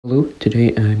Hello,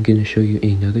 today I'm going to show you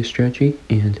another strategy,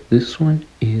 and this one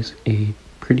is a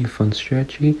pretty fun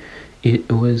strategy.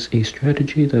 It was a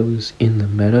strategy that was in the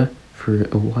meta for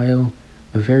a while,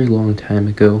 a very long time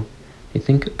ago. I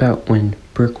think about when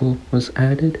Brickle was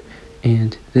added,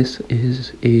 and this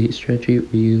is a strategy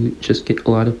where you just get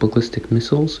a lot of ballistic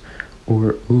missiles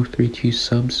or 032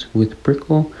 subs with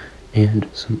Brickle and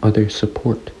some other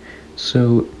support.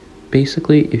 So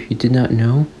basically, if you did not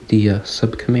know, the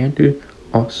sub commander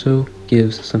also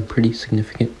gives some pretty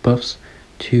significant buffs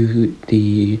to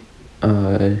the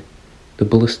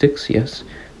ballistics. Yes,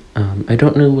 I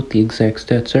don't know what the exact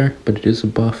stats are, but it is a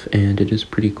buff and it is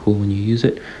pretty cool when you use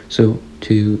it. So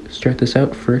to start this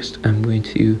out, first I'm going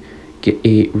to get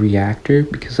a reactor,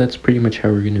 because that's pretty much how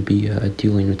we're going to be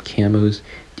dealing with camos,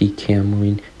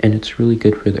 decamoing, and it's really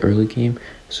good for the early game.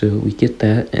 So we get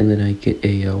that, and then I get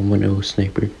a 1-0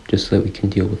 sniper just so that we can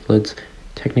deal with leads.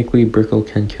 Technically, Brickle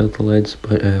can kill the leads,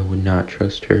 but I would not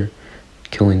trust her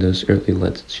killing those early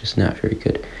leads. It's just not very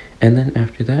good. And then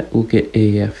after that, we'll get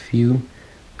a few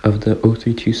of the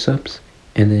 032 subs,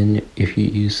 and then if you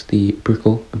use the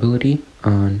Brickle ability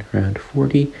on round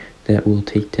 40, that will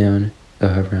take down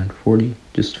round 40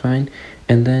 just fine.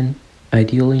 And then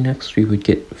ideally next we would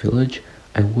get Village.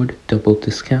 I would double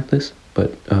discount this,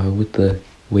 but with the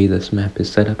way this map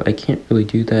is set up, I can't really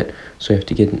do that, so I have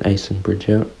to get an ice and bridge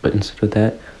out. But instead of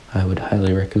that, I would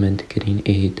highly recommend getting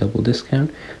a double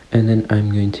discount, and then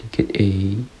I'm going to get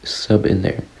a sub in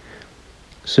there.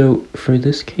 So for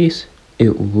this case,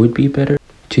 it would be better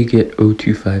to get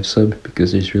 025 sub,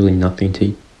 because there's really nothing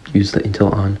to use the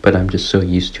intel on, but I'm just so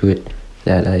used to it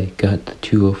that I got the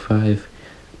 205.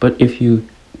 But if you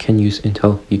can use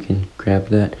intel, you can grab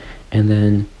that, and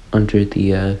then under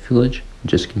the village,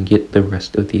 just can get the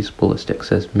rest of these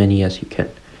ballistics, as many as you can.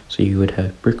 So you would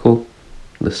have Brickle,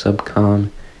 the subcom,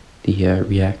 the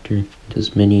reactor, and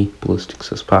as many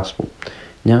ballistics as possible.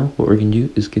 Now what we're going to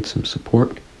do is get some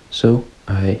support. So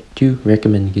I do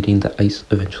recommend getting the ice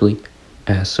eventually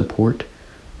as support.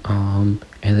 And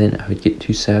then I would get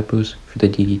 2 sabos for the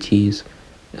DDTs,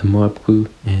 a mob glue,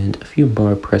 and a few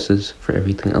bar presses for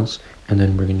everything else. And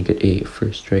then we're going to get a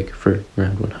first strike for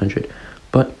round 100.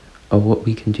 But what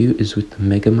we can do is with the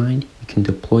Mega Mine, you can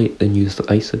deploy it and use the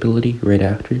ice ability right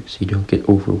after, so you don't get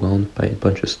overwhelmed by a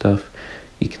bunch of stuff.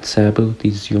 You can sabo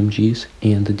these UMGs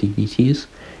and the DVTs,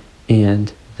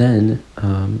 and then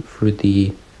for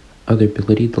the other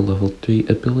ability, the level 3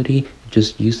 ability,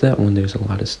 just use that when there's a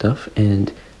lot of stuff,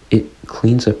 and it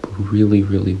cleans up really,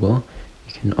 really well.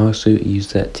 You can also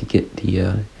use that to get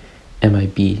the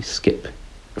MIB skip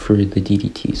for the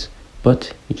DDTs.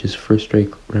 But you just first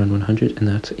strike round 100, and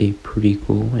that's a pretty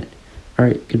cool win.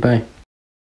 Alright, goodbye.